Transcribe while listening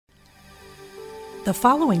The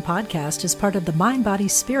following podcast is part of the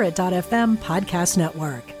MindBodySpirit.fm podcast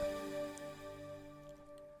network.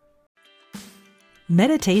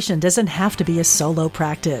 Meditation doesn't have to be a solo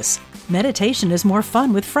practice. Meditation is more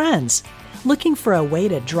fun with friends. Looking for a way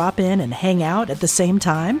to drop in and hang out at the same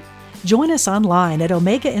time? Join us online at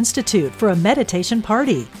Omega Institute for a meditation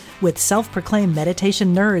party with self-proclaimed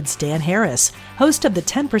meditation nerds Dan Harris, host of the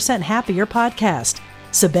 10% Happier podcast,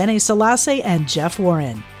 Sabene Selassie, and Jeff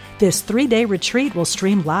Warren. This 3-day retreat will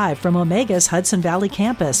stream live from Omega's Hudson Valley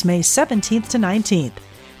campus May 17th to 19th.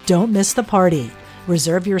 Don't miss the party.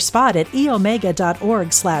 Reserve your spot at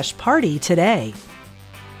eomega.org/party today.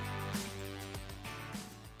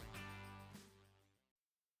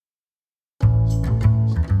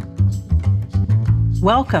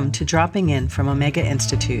 Welcome to Dropping In from Omega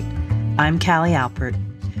Institute. I'm Callie Alpert.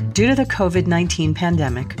 Due to the COVID-19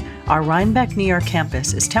 pandemic, our Rhinebeck, New York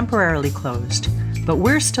campus is temporarily closed, but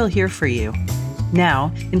we're still here for you.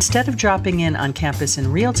 Now, instead of dropping in on campus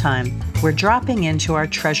in real time, we're dropping into our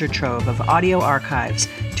treasure trove of audio archives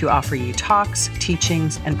to offer you talks,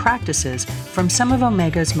 teachings, and practices from some of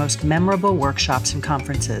Omega's most memorable workshops and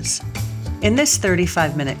conferences. In this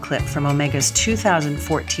 35-minute clip from Omega's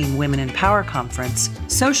 2014 Women in Power Conference,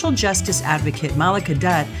 social justice advocate Mallika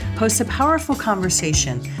Dutt hosts a powerful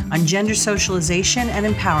conversation on gender socialization and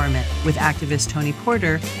empowerment with activist Tony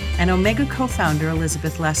Porter and Omega co-founder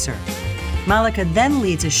Elizabeth Lesser. Mallika then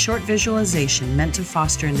leads a short visualization meant to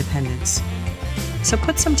foster independence. So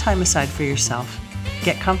put some time aside for yourself,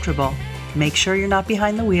 get comfortable, make sure you're not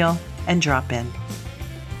behind the wheel, and drop in.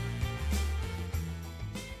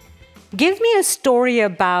 Give me a story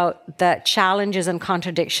about the challenges and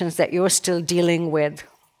contradictions that you're still dealing with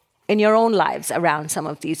in your own lives around some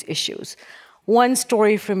of these issues. One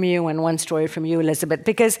story from you and one story from you, Elizabeth,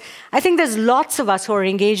 because I think there's lots of us who are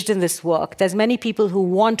engaged in this work. There's many people who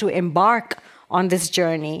want to embark on this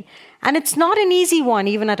journey, and it's not an easy one,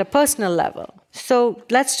 even at a personal level. So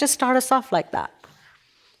let's just start us off like that.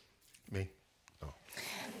 Me? Oh.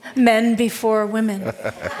 Men before women.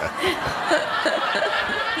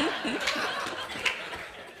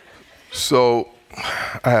 So,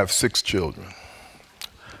 I have 6 children,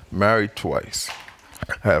 married twice.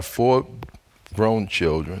 I have 4 grown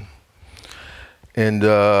children. And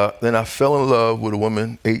then I fell in love with a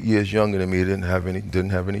woman 8 years younger than me, didn't have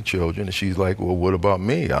any children. And she's like, well, what about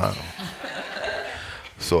me? I don't know.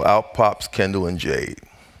 So out pops Kendall and Jade.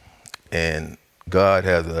 And God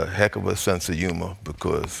has a heck of a sense of humor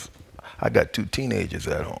because I got 2 teenagers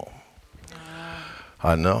at home.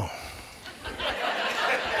 I know.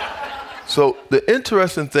 So the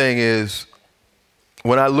interesting thing is,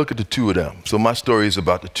 when I look at the 2 of them, so my story is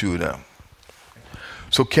about the 2 of them.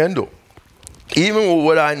 So Kendall, even with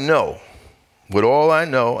what I know, with all I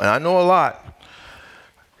know, and I know a lot,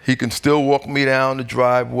 he can still walk me down the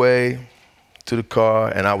driveway to the car,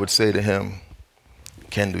 and I would say to him,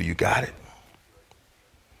 Kendall, you got it.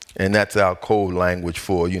 And that's our code language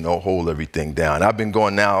for, hold everything down. I've been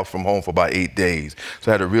going now from home for about 8 days.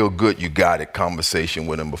 So I had a real good you got it conversation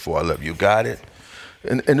with him before I left. You got it?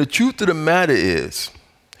 And the truth of the matter is,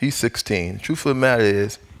 he's 16. The truth of the matter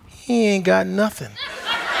is, he ain't got nothing.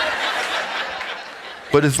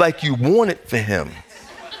 But it's like you want it for him.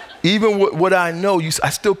 Even what I know, I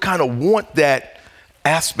still kind of want that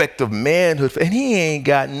aspect of manhood. And he ain't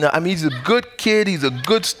got nothing. I mean, he's a good kid. He's a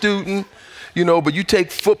good student. But you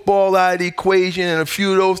take football out of the equation and a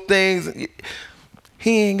few of those things,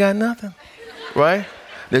 he ain't got nothing, right?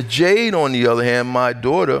 Now, Jade, on the other hand, my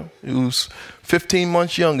daughter, who's 15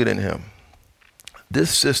 months younger than him,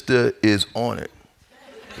 this sister is on it,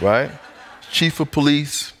 right? Chief of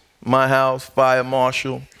police, my house, fire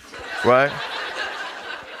marshal, right?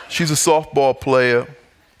 She's a softball player.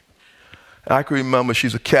 I can remember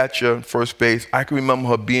she's a catcher, first base. I can remember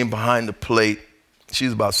her being behind the plate.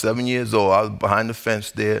 She's about 7 years old. I was behind the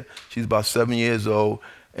fence there. She's about 7 years old,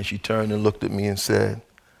 and she turned and looked at me and said,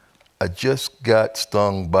 I just got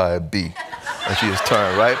stung by a bee. And she just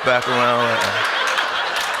turned right back around.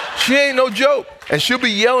 She ain't no joke. And she'll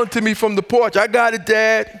be yelling to me from the porch, I got it,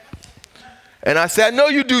 Dad. And I said, I know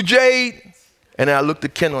you do, Jade. And then I looked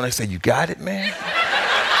at Kendall and I said, you got it, man?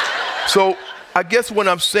 So I guess what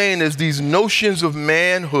I'm saying is these notions of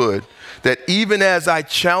manhood that even as I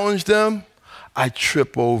challenge them, I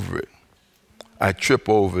trip over it. I trip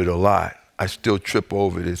over it a lot. I still trip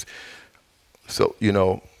over this. So,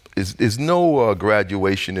 there's no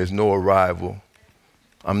graduation. There's no arrival.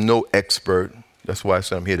 I'm no expert. That's why I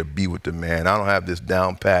said I'm here to be with the man. I don't have this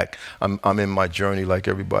down pat. I'm in my journey like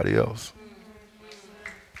everybody else.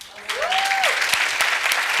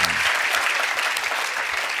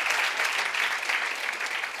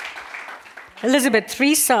 Elizabeth,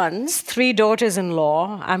 3 sons, 3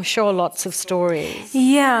 daughters-in-law. I'm sure lots of stories.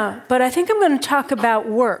 Yeah, but I think I'm going to talk about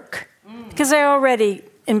work because I already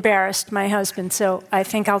embarrassed my husband, so I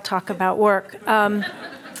think I'll talk about work.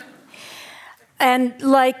 And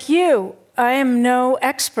like you, I am no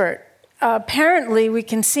expert. Apparently, we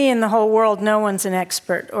can see in the whole world no one's an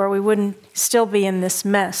expert, or we wouldn't still be in this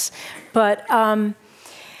mess. But I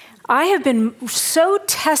have been so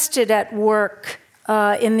tested at work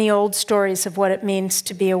in the old stories of what it means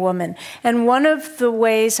to be a woman. And one of the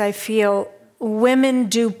ways I feel women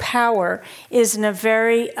do power is in a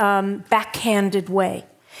very backhanded way.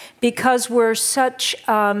 Because we're such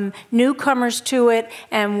newcomers to it,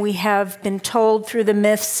 and we have been told through the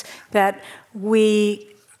myths that we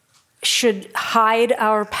should hide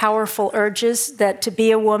our powerful urges, that to be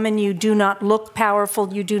a woman, you do not look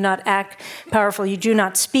powerful, you do not act powerful, you do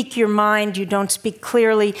not speak your mind, you don't speak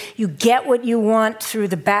clearly, you get what you want through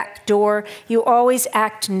the back door, you always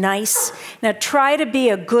act nice. Now try to be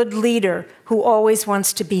a good leader who always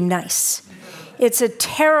wants to be nice. It's a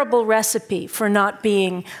terrible recipe for not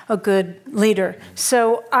being a good leader.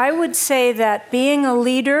 So I would say that being a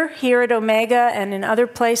leader here at Omega and in other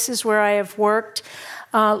places where I have worked,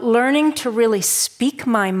 learning to really speak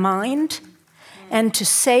my mind and to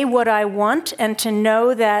say what I want and to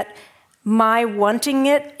know that my wanting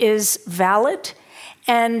it is valid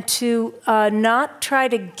and to not try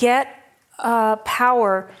to get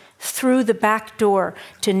power through the back door,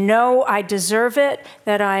 to know I deserve it,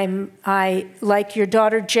 that I like your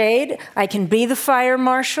daughter Jade, I can be the fire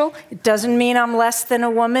marshal. It doesn't mean I'm less than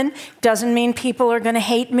a woman. It doesn't mean people are going to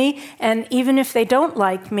hate me. And even if they don't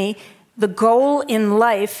like me, the goal in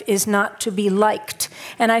life is not to be liked.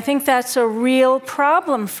 And I think that's a real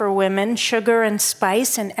problem for women, sugar and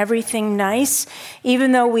spice and everything nice.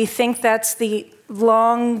 Even though we think that's the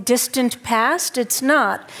long, distant past, it's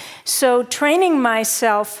not. So training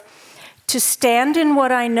myself to stand in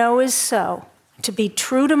what I know is so, to be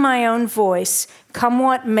true to my own voice, come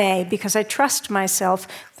what may, because I trust myself,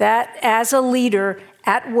 that as a leader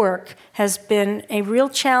at work has been a real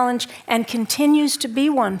challenge and continues to be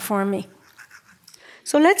one for me.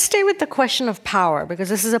 So let's stay with the question of power, because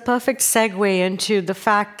this is a perfect segue into the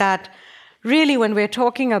fact that really when we're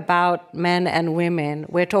talking about men and women,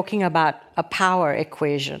 we're talking about a power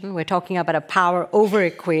equation. We're talking about a power over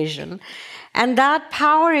equation. And that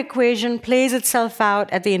power equation plays itself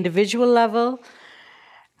out at the individual level,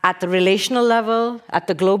 at the relational level, at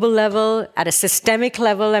the global level, at a systemic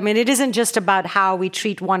level. I mean, it isn't just about how we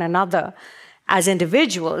treat one another as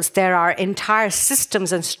individuals. There are entire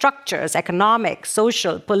systems and structures, economic,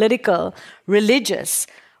 social, political, religious,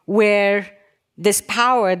 where this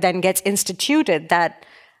power then gets instituted that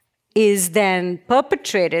is then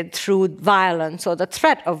perpetrated through violence or the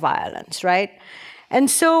threat of violence, right? And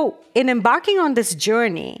so in embarking on this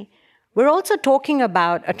journey, we're also talking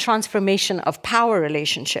about a transformation of power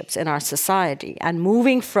relationships in our society and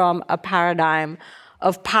moving from a paradigm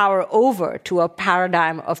of power over to a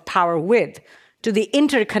paradigm of power with, to the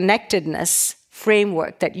interconnectedness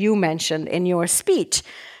framework that you mentioned in your speech.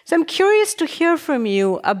 So I'm curious to hear from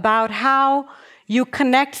you about how you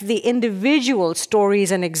connect the individual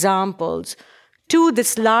stories and examples to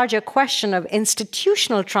this larger question of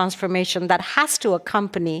institutional transformation that has to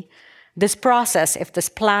accompany this process if this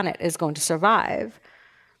planet is going to survive.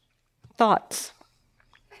 Thoughts?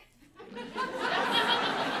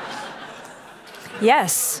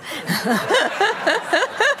 Yes.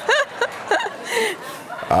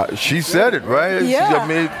 She said it, right?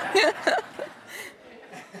 Yeah.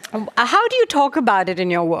 How do you talk about it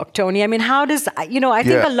in your work, Tony? I mean, how does, I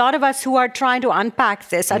think a lot of us who are trying to unpack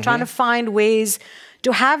this are trying to find ways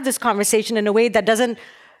to have this conversation in a way that doesn't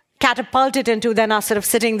catapult it into then us sort of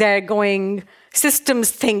sitting there going,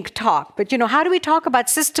 systems think, talk. But, how do we talk about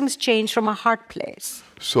systems change from a heart place?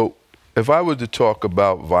 So if I were to talk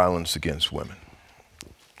about violence against women,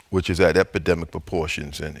 which is at epidemic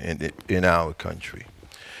proportions in our country,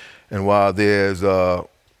 and while there's a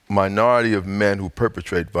minority of men who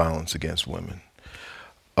perpetrate violence against women,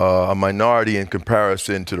 a minority in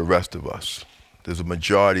comparison to the rest of us. There's a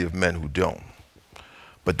majority of men who don't.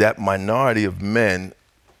 But that minority of men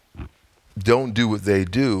don't do what they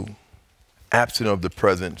do absent of the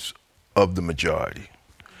presence of the majority.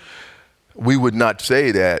 We would not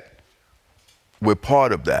say that we're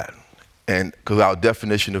part of that. And because our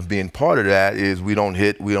definition of being part of that is we don't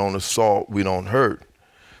hit, we don't assault, we don't hurt,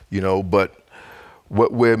 but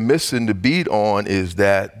what we're missing the beat on is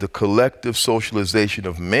that the collective socialization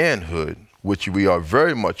of manhood, which we are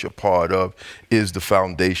very much a part of, is the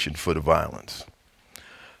foundation for the violence.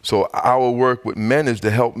 So our work with men is to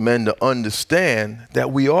help men to understand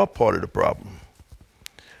that we are part of the problem.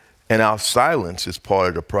 And our silence is part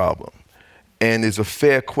of the problem. And it's a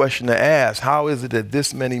fair question to ask, how is it that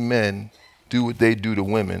this many men do what they do to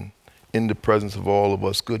women in the presence of all of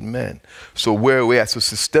us good men? So where are we at? So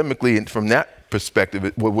systemically, and from that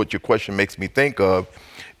perspective, what your question makes me think of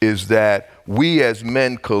is that we as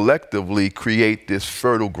men collectively create this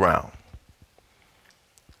fertile ground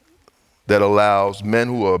that allows men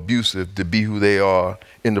who are abusive to be who they are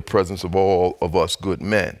in the presence of all of us good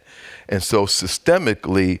men. And so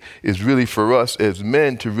systemically is really for us as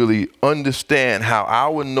men to really understand how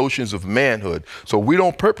our notions of manhood, so we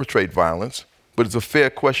don't perpetrate violence, but it's a fair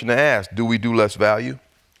question to ask, do we do less value?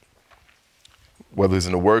 Whether it's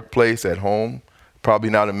in the workplace, at home, probably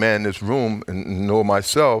not a man in this room, and nor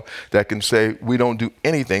myself, that can say we don't do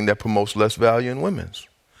anything that promotes less value in women's.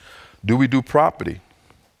 Do we do property?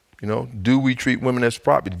 You know, do we treat women as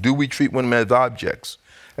property? Do we treat women as objects,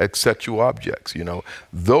 as sexual objects? You know,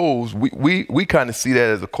 those, we kind of see that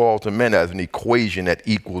as a call to men, as an equation that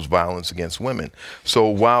equals violence against women. So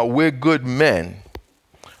while we're good men,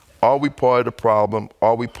 are we part of the problem?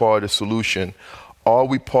 Are we part of the solution? Are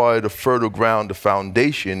we part of the fertile ground, the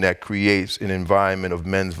foundation that creates an environment of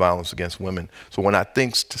men's violence against women? So when I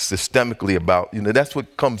think systemically about, you know, that's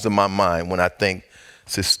what comes to my mind when I think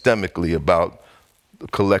systemically about the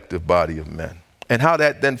collective body of men, and how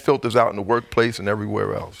that then filters out in the workplace and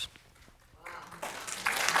everywhere else.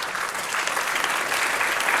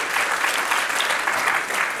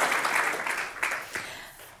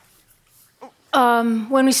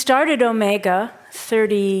 When we started Omega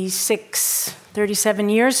 37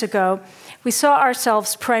 years ago, we saw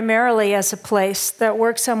ourselves primarily as a place that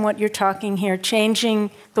works on what you're talking here, changing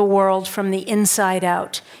the world from the inside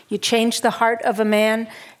out. You change the heart of a man,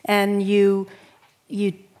 and you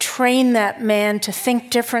train that man to think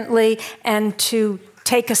differently and to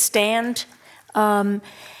take a stand. And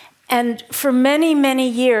for many, many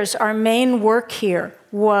years, our main work here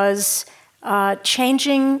was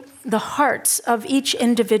changing the hearts of each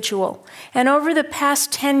individual. And over the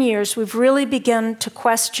past 10 years, we've really begun to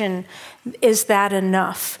question, is that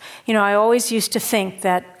enough? You know, I always used to think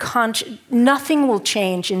that nothing will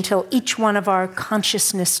change until each one of our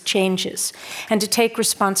consciousness changes, and to take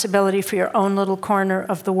responsibility for your own little corner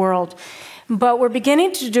of the world. But we're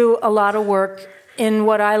beginning to do a lot of work in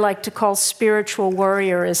what I like to call spiritual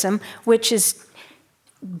warriorism, which is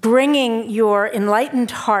bringing your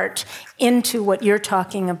enlightened heart into what you're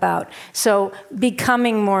talking about. So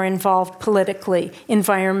becoming more involved politically,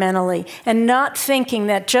 environmentally, and not thinking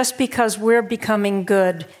that just because we're becoming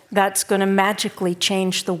good, that's going to magically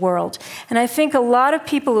change the world. And I think a lot of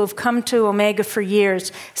people who have come to Omega for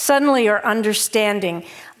years suddenly are understanding,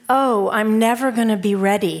 oh, I'm never going to be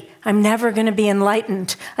ready. I'm never going to be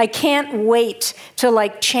enlightened. I can't wait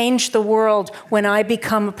to change the world when I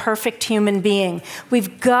become a perfect human being.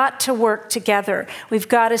 We've got to work together. We've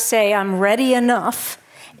got to say, I'm ready enough.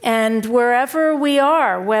 And wherever we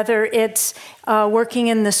are, whether it's working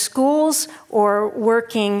in the schools or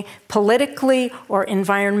working politically or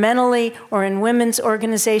environmentally or in women's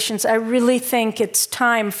organizations, I really think it's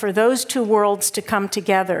time for those two worlds to come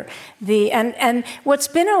together. And what's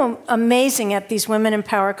been amazing at these Women in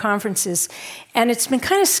Power conferences, and it's been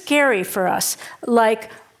kind of scary for us,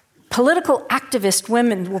 political activist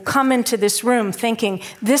women will come into this room thinking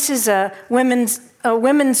this is a women's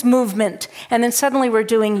movement, and then suddenly we're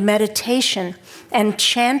doing meditation and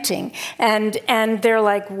chanting, and they're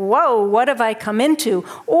like, whoa, what have I come into?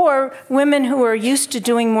 Or women who are used to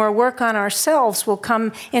doing more work on ourselves will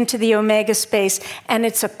come into the Omega space, and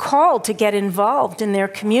it's a call to get involved in their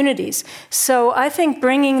communities. So I think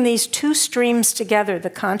bringing these two streams together, the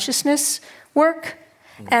consciousness work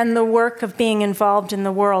and the work of being involved in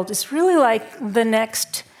the world, is really like the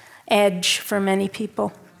next edge for many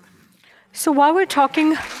people. So while we're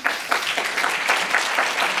talking,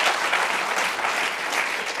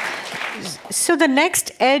 so the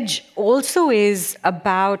next edge also is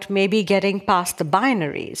about maybe getting past the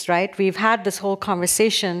binaries, right? We've had this whole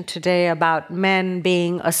conversation today about men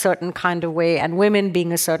being a certain kind of way and women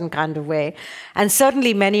being a certain kind of way. And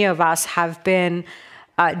certainly many of us have been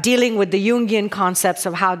dealing with the Jungian concepts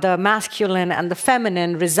of how the masculine and the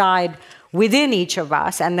feminine reside within each of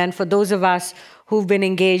us. And then for those of us who've been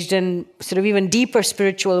engaged in sort of even deeper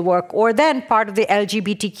spiritual work, or then part of the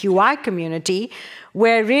LGBTQI community,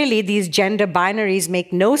 where really these gender binaries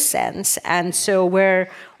make no sense. And so we're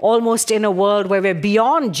almost in a world where we're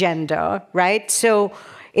beyond gender, right? So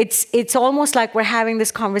it's almost like we're having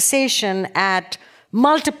this conversation at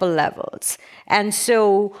multiple levels. And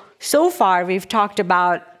so far we've talked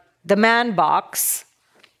about the man box,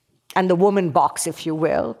 and the woman box, if you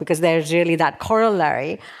will, because there's really that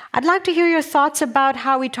corollary. I'd like to hear your thoughts about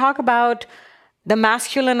how we talk about the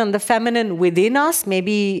masculine and the feminine within us.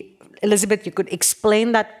 Maybe, Elizabeth, you could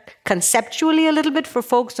explain that conceptually a little bit for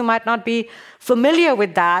folks who might not be familiar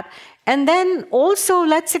with that. And then also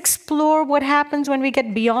let's explore what happens when we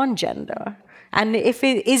get beyond gender. And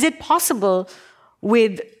is it possible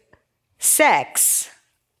with sex,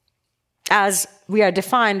 as we are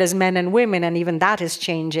defined as men and women, and even that is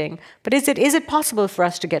changing, but is it possible for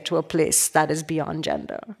us to get to a place that is beyond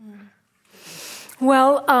gender?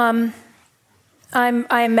 Well,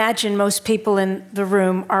 I imagine most people in the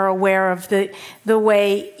room are aware of the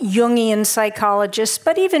way Jungian psychologists,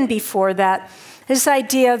 but even before that, this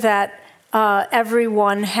idea that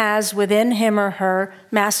everyone has within him or her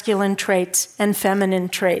masculine traits and feminine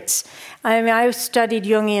traits. I mean, I studied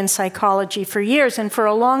Jungian psychology for years, and for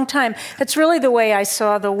a long time, that's really the way I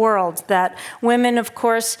saw the world, that women, of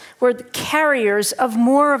course, were the carriers of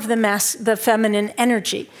more of the feminine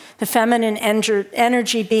energy. The feminine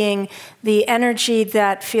energy being the energy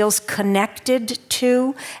that feels connected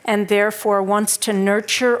to and therefore wants to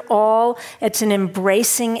nurture all. It's an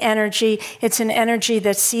embracing energy. It's an energy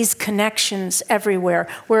that sees connections everywhere,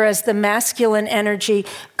 whereas the masculine energy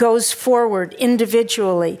goes forward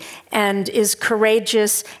individually and is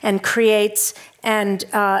courageous and creates and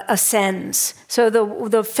ascends. So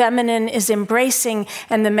the feminine is embracing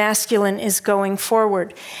and the masculine is going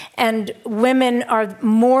forward. And women are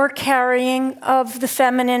more carrying of the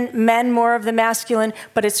feminine, men more of the masculine,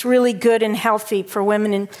 but it's really good and healthy for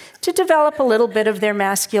women to develop a little bit of their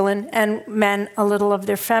masculine and men a little of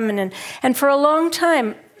their feminine. And for a long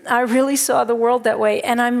time, I really saw the world that way,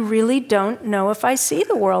 and I really don't know if I see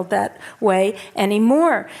the world that way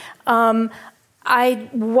anymore. I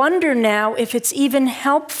wonder now if it's even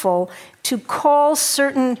helpful to call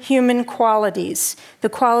certain human qualities, the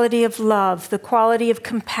quality of love, the quality of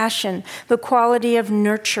compassion, the quality of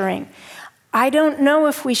nurturing. I don't know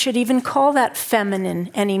if we should even call that feminine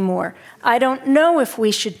anymore. I don't know if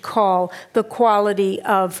we should call the quality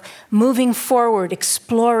of moving forward,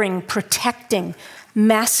 exploring, protecting,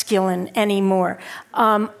 masculine anymore.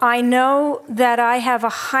 I know that I have a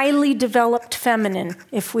highly developed feminine,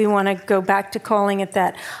 if we want to go back to calling it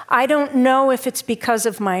that. I don't know if it's because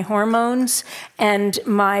of my hormones and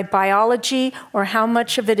my biology or how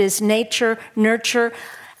much of it is nature, nurture.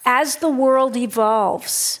 As the world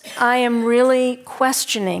evolves, I am really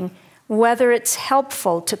questioning whether it's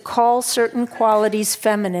helpful to call certain qualities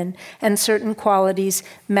feminine and certain qualities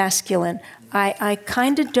masculine. I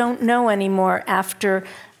kind of don't know anymore after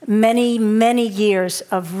many, many years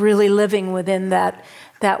of really living within that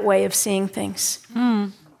way of seeing things.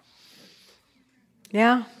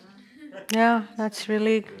 Yeah, that's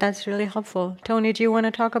really helpful. Tony, do you want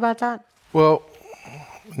to talk about that? Well,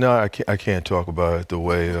 no, I can't talk about it the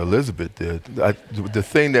way Elizabeth did. The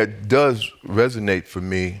thing that does resonate for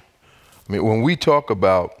me, I mean, when we talk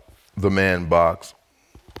about the man box,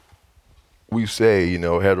 we say,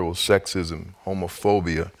 heterosexism,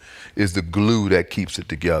 homophobia is the glue that keeps it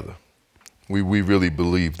together. We really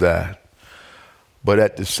believe that. But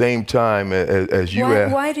at the same time, as you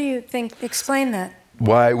asked... Why do you think, explain that?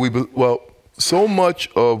 So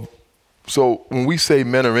when we say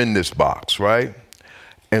men are in this box, right?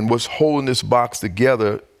 And what's holding this box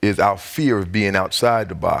together is our fear of being outside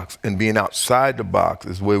the box. And being outside the box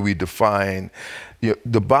is where we define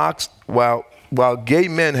the box. While gay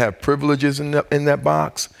men have privileges in that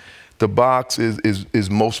box, the box is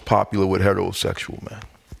most popular with heterosexual men.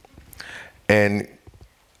 And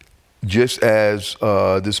just as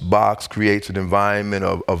this box creates an environment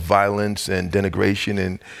of violence and denigration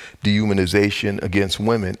and dehumanization against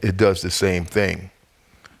women, it does the same thing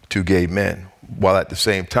to gay men, while at the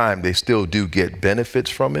same time they still do get benefits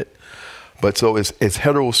from it. But so it's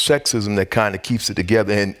heterosexism that kind of keeps it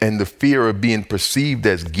together, and the fear of being perceived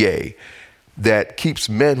as gay that keeps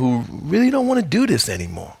men who really don't want to do this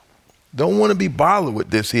anymore, don't want to be bothered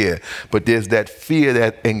with this here. But there's that fear,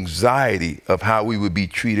 that anxiety of how we would be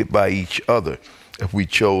treated by each other if we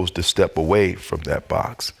chose to step away from that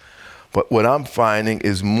box. But what I'm finding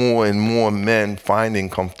is more and more men finding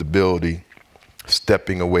comfortability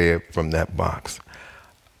stepping away from that box.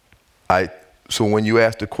 So when you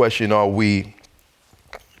ask the question,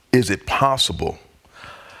 is it possible?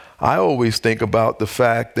 I always think about the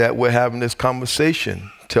fact that we're having this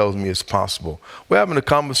conversation tells me it's possible. We're having a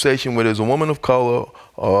conversation where there's a woman of color,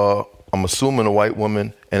 I'm assuming a white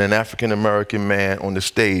woman, and an African-American man on the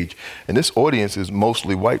stage. And this audience is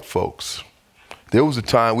mostly white folks. There was a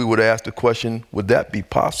time we would ask the question, would that be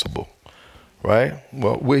possible? Right?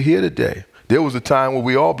 Well, we're here today. There was a time where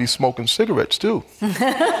we all be smoking cigarettes too.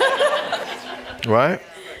 right?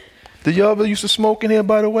 Did y'all ever used to smoke in here,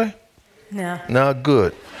 by the way? No. No,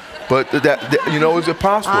 good. But is it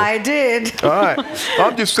possible? I did. All right.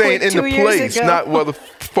 I'm just saying in the 2 years place, ago. not whether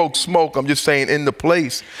folks smoke. I'm just saying in the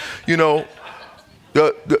place.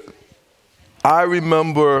 I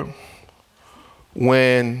remember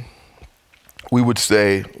when we would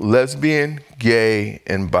say lesbian, gay,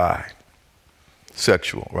 and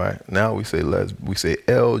bisexual, right? Now we say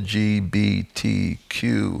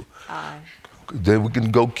LGBTQ. Then we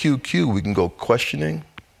can go QQ. We can go questioning.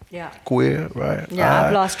 Yeah. Queer, right? Yeah,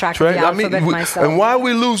 I've lost track of the alphabet myself. And why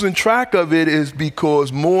we're losing track of it is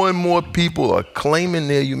because more and more people are claiming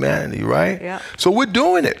their humanity, right? Yeah. So we're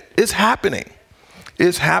doing it. It's happening.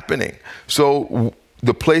 It's happening. So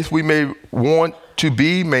the place we may want to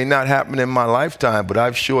be may not happen in my lifetime, but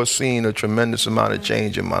I've sure seen a tremendous amount of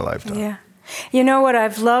change in my lifetime. Yeah. You know what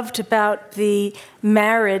I've loved about the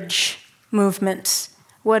marriage movements?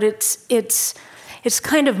 What it's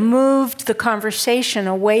kind of moved the conversation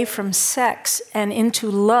away from sex and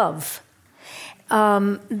into love,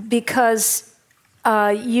 because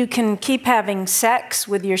you can keep having sex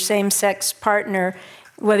with your same-sex partner,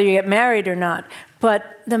 whether you get married or not.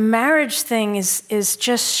 But the marriage thing is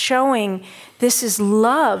just showing this is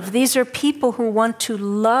love. These are people who want to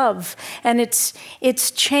love, and it's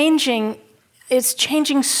changing. It's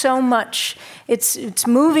changing so much. It's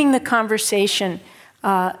moving the conversation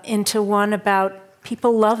into one about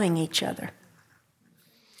people loving each other.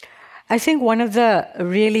 I think one of the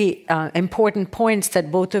really important points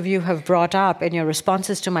that both of you have brought up in your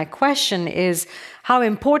responses to my question is how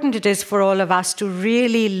important it is for all of us to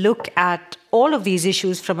really look at all of these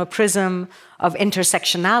issues from a prism of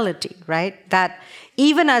intersectionality, right? That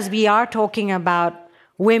even as we are talking about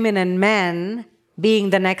women and men being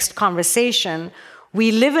the next conversation,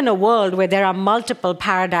 we live in a world where there are multiple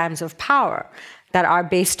paradigms of power that are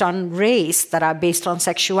based on race, that are based on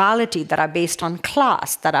sexuality, that are based on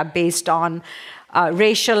class, that are based on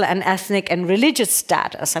racial and ethnic and religious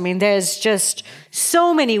status. I mean, there's just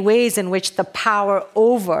so many ways in which the power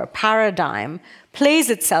over paradigm plays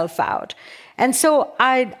itself out. And so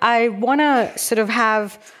I want to sort of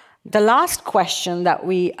have the last question that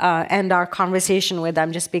we end our conversation with,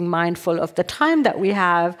 I'm just being mindful of the time that we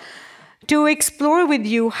have, to explore with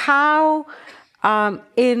you how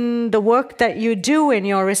in the work that you do in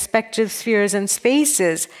your respective spheres and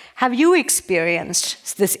spaces, have you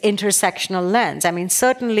experienced this intersectional lens? I mean,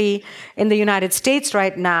 certainly in the United States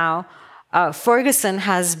right now, Ferguson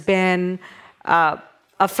has been a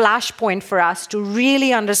flashpoint for us to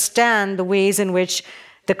really understand the ways in which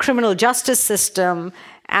the criminal justice system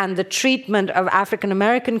and the treatment of African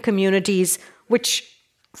American communities, which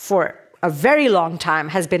for a very long time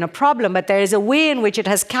has been a problem, but there is a way in which it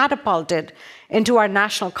has catapulted into our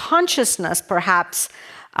national consciousness, perhaps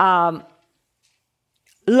long,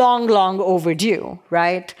 long overdue,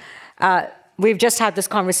 right? We've just had this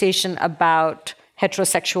conversation about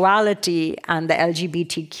heterosexuality and the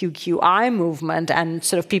LGBTQI movement and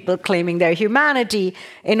sort of people claiming their humanity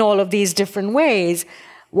in all of these different ways.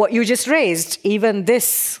 What you just raised, even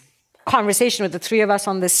this conversation with the three of us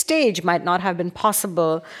on this stage might not have been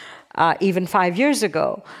possible even 5 years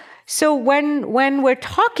ago. So when we're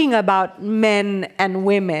talking about men and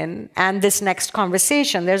women and this next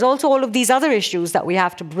conversation, there's also all of these other issues that we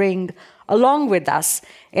have to bring along with us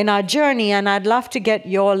in our journey. And I'd love to get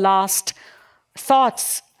your last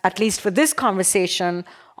thoughts, at least for this conversation,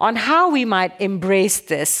 on how we might embrace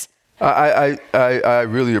this. I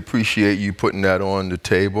really appreciate you putting that on the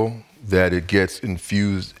table, that it gets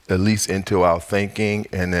infused at least into our thinking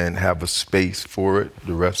and then have a space for it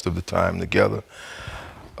the rest of the time together.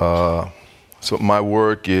 So my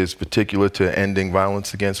work is particular to ending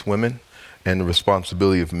violence against women and the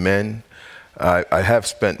responsibility of men. I have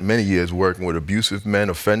spent many years working with abusive men,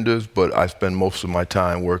 offenders, but I spend most of my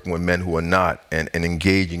time working with men who are not and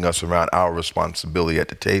engaging us around our responsibility at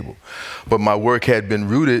the table. But my work had been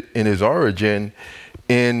rooted in its origin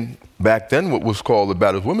in back then what was called the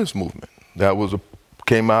Battered Women's Movement. That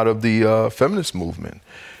came out of the feminist movement,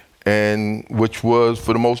 and which was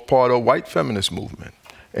for the most part a white feminist movement.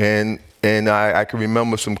 And I can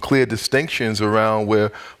remember some clear distinctions around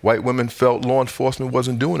where white women felt law enforcement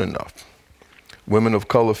wasn't doing enough. Women of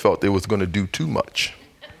color felt they was going to do too much.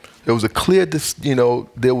 There was a clear,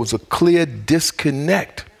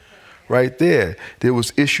 disconnect right there. There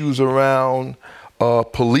was issues around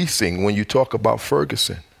policing when you talk about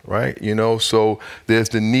Ferguson, right? So there's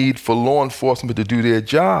the need for law enforcement to do their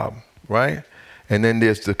job, right? And then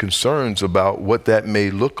there's the concerns about what that may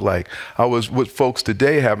look like. I was with folks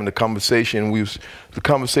today having a conversation. The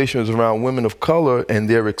conversation was around women of color and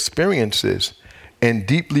their experiences And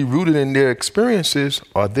deeply rooted in their experiences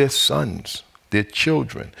are their sons, their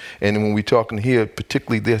children. And when we're talking here,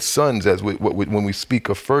 particularly their sons, as when we speak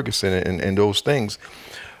of Ferguson and those things.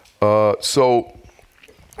 So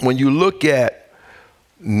when you look at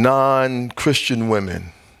non-Christian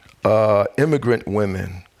women, immigrant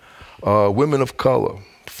women, women of color,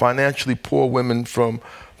 financially poor women from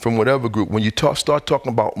whatever group, when you start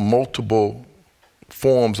talking about multiple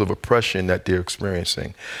forms of oppression that they're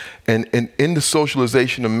experiencing. And in the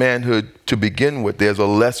socialization of manhood to begin with, there's a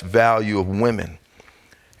less value of women.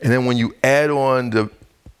 And then when you add on the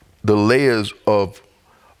layers of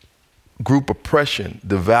group oppression,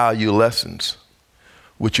 the value lessens,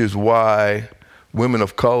 which is why women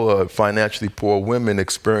of color, financially poor women,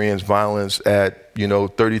 experience violence at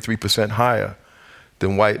 33% higher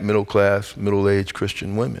than white middle-class, middle-aged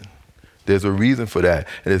Christian women. There's a reason for that.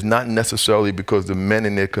 And it's not necessarily because the men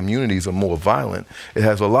in their communities are more violent. It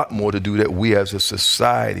has a lot more to do that we as a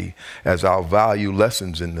society, as our value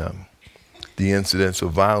lessens in them, the incidence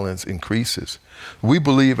of violence increases. We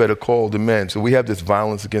believe at a call to men. So we have this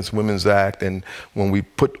Violence Against Women's Act, and when we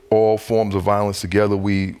put all forms of violence together,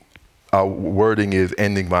 our wording is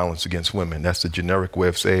ending violence against women. That's the generic way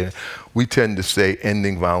of saying it. We tend to say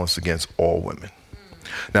ending violence against all women.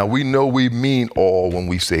 Now, we know we mean all when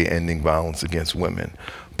we say ending violence against women,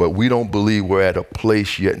 but we don't believe we're at a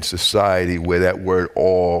place yet in society where that word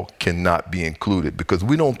all cannot be included, because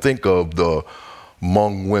we don't think of the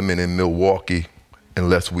Hmong women in Milwaukee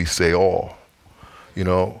unless we say all. We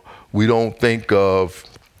don't think of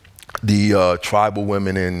the tribal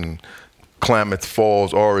women in Klamath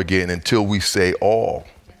Falls, Oregon until we say all,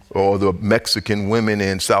 or the Mexican women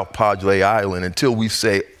in South Padre Island until we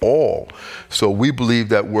say all. So we believe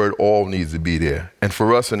that word all needs to be there. And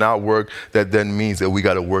for us in our work, that then means that we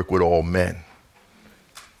got to work with all men,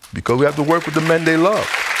 because we have to work with the men they love,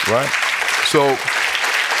 right? So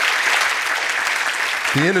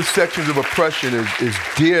the intersections of oppression is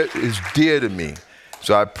dear to me.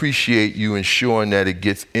 So I appreciate you ensuring that it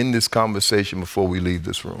gets in this conversation before we leave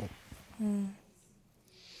this room.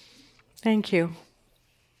 Thank you.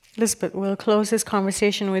 Elizabeth, we'll close this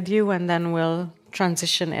conversation with you, and then we'll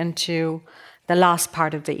transition into the last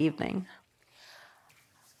part of the evening.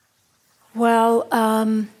 Well,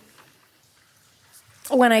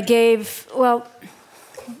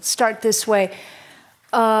 start this way.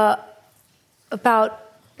 About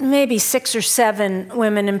maybe 6 or 7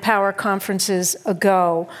 Women in Power conferences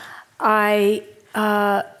ago, I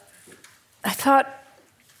thought,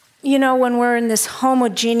 when we're in this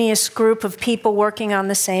homogeneous group of people working on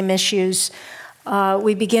the same issues,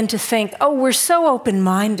 we begin to think, we're so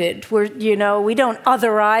open-minded. We don't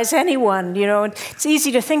otherize anyone. It's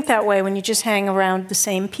easy to think that way when you just hang around the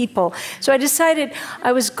same people. So I decided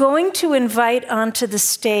I was going to invite onto the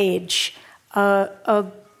stage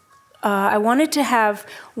I wanted to have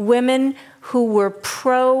women who were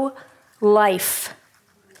pro-life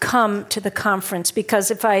come to the conference,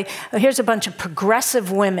 because here's a bunch of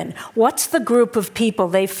progressive women. What's the group of people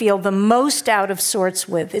they feel the most out of sorts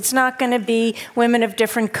with? It's not going to be women of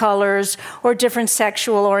different colors or different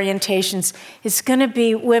sexual orientations. It's going to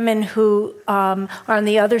be women who are on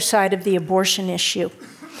the other side of the abortion issue.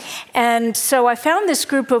 And so I found this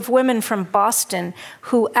group of women from Boston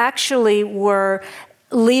who actually were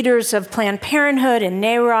leaders of Planned Parenthood and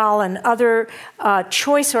NARAL and other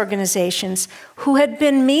choice organizations who had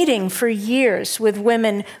been meeting for years with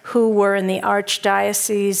women who were in the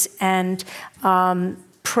archdiocese and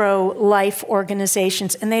pro-life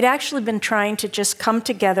organizations. And they'd actually been trying to just come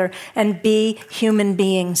together and be human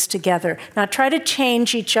beings together. Not try to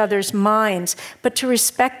change each other's minds, but to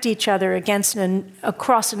respect each other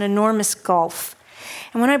across an enormous gulf.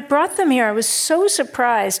 And when I brought them here, I was so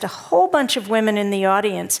surprised. A whole bunch of women in the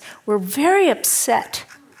audience were very upset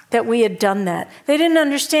that we had done that. They didn't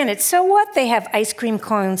understand it. So what? They have ice cream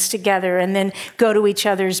cones together and then go to each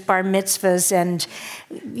other's bar mitzvahs and,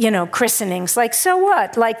 christenings. Like, so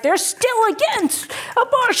what? Like, they're still against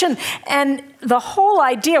abortion. And the whole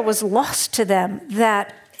idea was lost to them,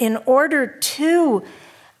 that in order to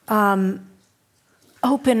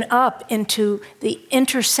open up into the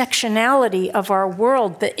intersectionality of our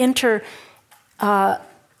world, the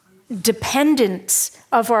interdependence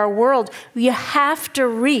of our world, you have to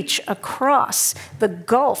reach across the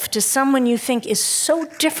gulf to someone you think is so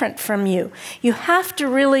different from you. You have to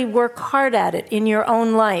really work hard at it in your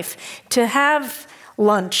own life. To have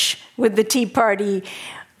lunch with the Tea Party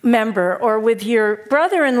member, or with your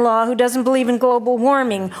brother-in-law who doesn't believe in global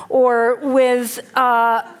warming, or with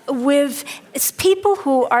people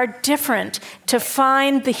who are different, to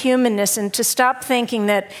find the humanness and to stop thinking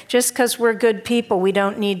that just because we're good people, we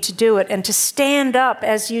don't need to do it, and to stand up,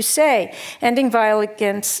 as you say. Ending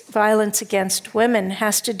violence against women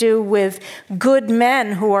has to do with good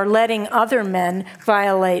men who are letting other men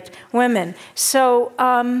violate women. So,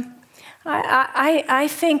 I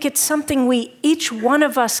think it's something each one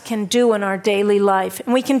of us can do in our daily life.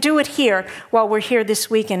 And we can do it here while we're here this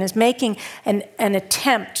weekend, is making an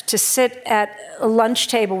attempt to sit at a lunch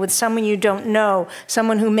table with someone you don't know,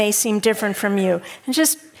 someone who may seem different from you, and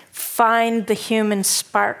just find the human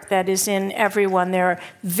spark that is in everyone. There are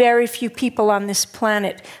very few people on this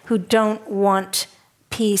planet who don't want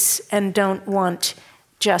peace and don't want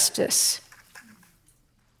justice.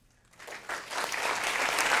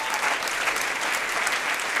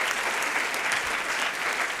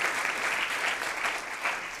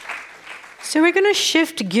 So we're going to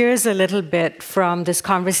shift gears a little bit from this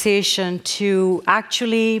conversation to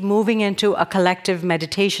actually moving into a collective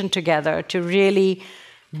meditation together to really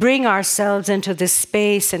bring ourselves into this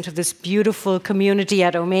space, into this beautiful community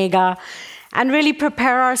at Omega, and really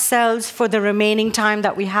prepare ourselves for the remaining time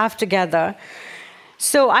that we have together.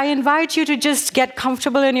 So I invite you to just get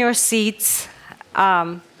comfortable in your seats,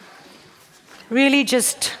 really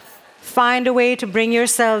just find a way to bring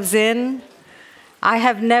yourselves in. I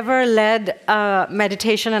have never led a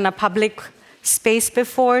meditation in a public space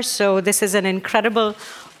before, so this is an incredible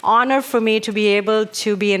honor for me to be able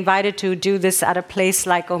to be invited to do this at a place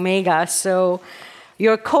like Omega. So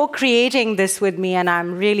you're co-creating this with me, and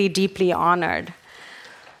I'm really deeply honored.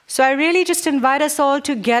 So I really just invite us all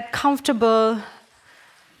to get comfortable,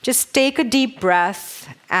 just take a deep breath,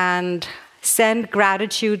 and send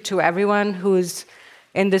gratitude to everyone who's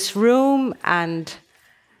in this room and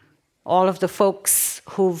all of the folks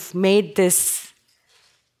who've made this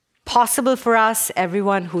possible for us,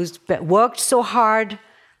 everyone who's worked so hard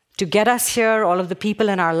to get us here, all of the people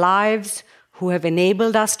in our lives who have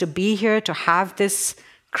enabled us to be here, to have this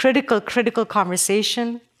critical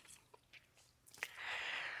conversation.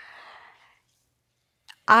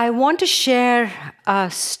 I want to share a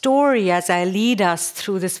story as I lead us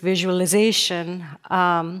through this visualization.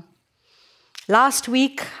 Last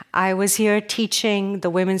week, I was here teaching the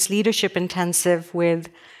Women's Leadership Intensive with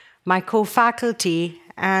my co-faculty,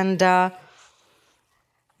 and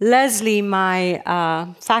Leslie, my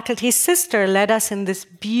faculty sister, led us in this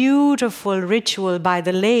beautiful ritual by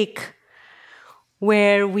the lake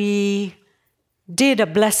where we did a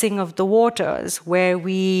blessing of the waters, where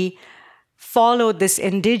we followed this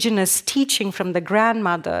indigenous teaching from the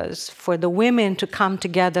grandmothers for the women to come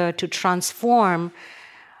together to transform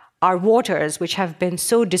our waters, which have been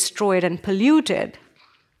so destroyed and polluted.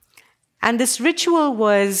 And this ritual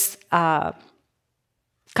was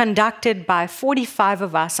conducted by 45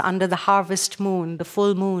 of us under the harvest moon, the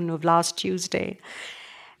full moon of last Tuesday.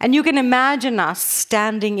 And you can imagine us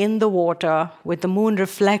standing in the water with the moon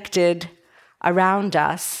reflected around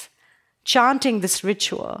us, chanting this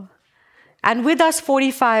ritual. And with us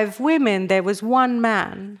 45 women, there was one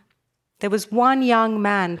man. There was one young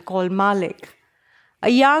man called Mallika, a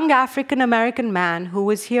young African-American man who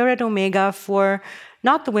was here at Omega for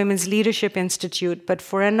not the Women's Leadership Institute, but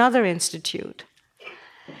for another institute.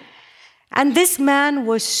 And this man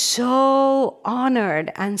was so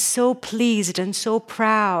honored and so pleased and so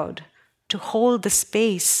proud to hold the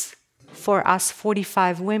space for us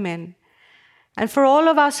 45 women. And for all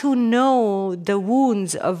of us who know the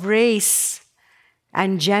wounds of race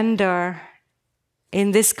and gender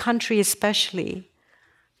in this country especially,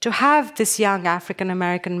 to have this young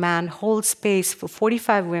African-American man hold space for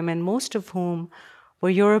 45 women, most of whom were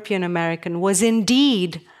European American, was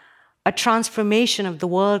indeed a transformation of the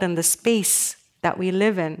world and the space that we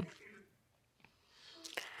live in.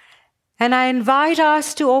 And I invite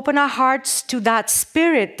us to open our hearts to that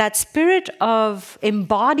spirit of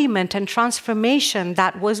embodiment and transformation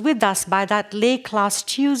that was with us by that lake last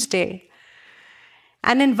Tuesday,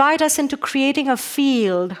 and invite us into creating a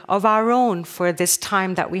field of our own for this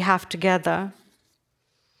time that we have together.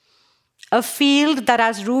 A field that,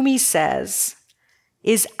 as Rumi says,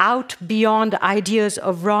 is out beyond ideas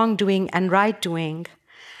of wrongdoing and right-doing.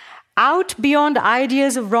 Out beyond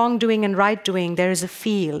ideas of wrongdoing and right-doing, there is a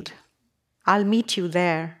field. I'll meet you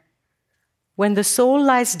there. When the soul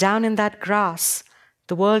lies down in that grass,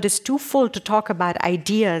 the world is too full to talk about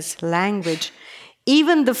ideas, language.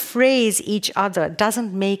 Even the phrase each other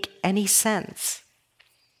doesn't make any sense.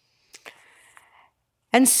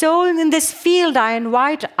 And so in this field, I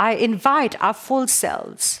invite our full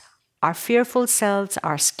selves, our fearful selves,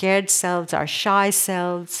 our scared selves, our shy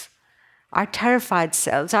selves, our terrified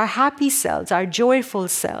selves, our happy selves, our joyful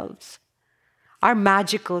selves, our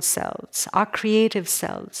magical selves, our creative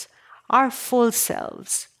selves, our full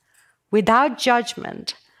selves. Without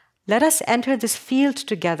judgment, let us enter this field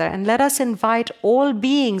together and let us invite all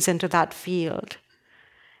beings into that field.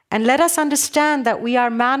 And let us understand that we are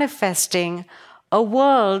manifesting a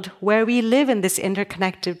world where we live in this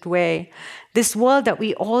interconnected way, this world that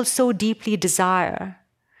we all so deeply desire.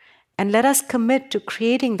 And let us commit to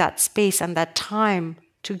creating that space and that time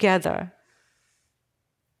together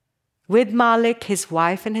with Malik, his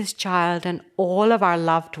wife, and his child, and all of our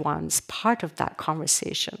loved ones, part of that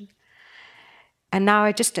conversation. And now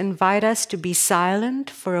I just invite us to be silent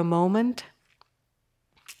for a moment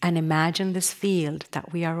and imagine this field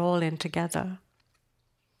that we are all in together.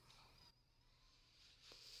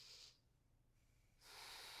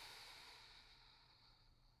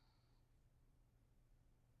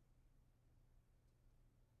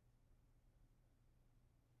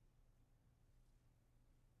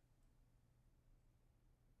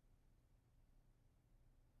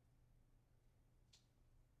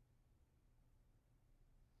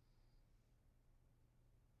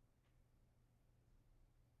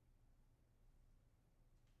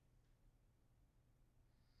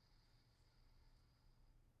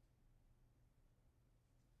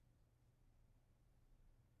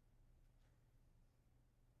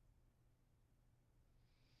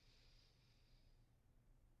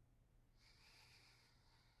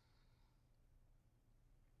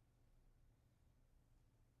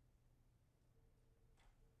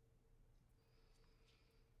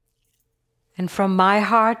 And from my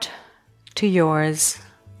heart to yours,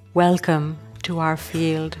 welcome to our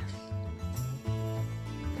field.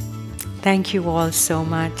 Thank you all so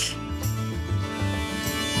much.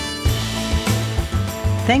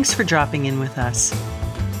 Thanks for dropping in with us.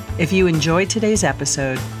 If you enjoyed today's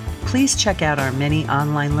episode, please check out our many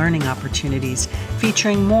online learning opportunities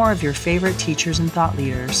featuring more of your favorite teachers and thought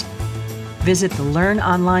leaders. Visit the Learn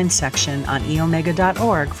Online section on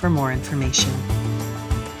eomega.org for more information.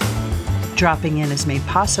 Dropping In is made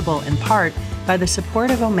possible in part by the support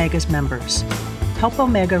of Omega's members. Help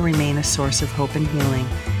Omega remain a source of hope and healing,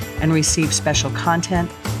 and receive special content,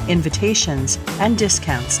 invitations, and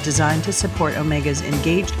discounts designed to support Omega's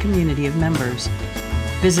engaged community of members.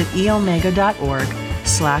 Visit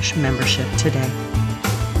eomega.org/membership today.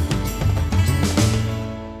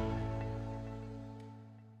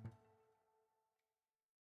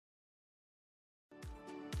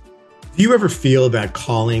 Do you ever feel that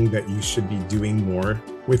calling that you should be doing more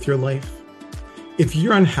with your life? If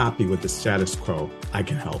you're unhappy with the status quo, I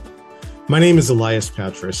can help. My name is Elias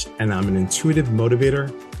Patras, and I'm an intuitive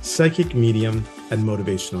motivator, psychic medium, and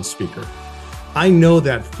motivational speaker. I know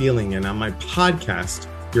that feeling, and on my podcast,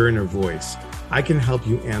 Your Inner Voice, I can help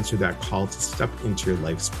you answer that call to step into your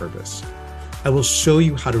life's purpose. I will show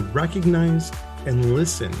you how to recognize and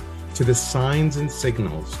listen to the signs and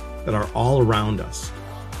signals that are all around us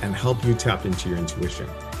and help you tap into your intuition.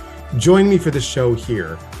 Join me for the show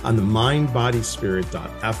here on the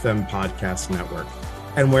mindbodyspirit.fm podcast network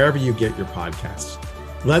and wherever you get your podcasts.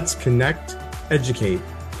 Let's connect, educate,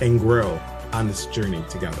 and grow on this journey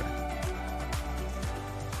together.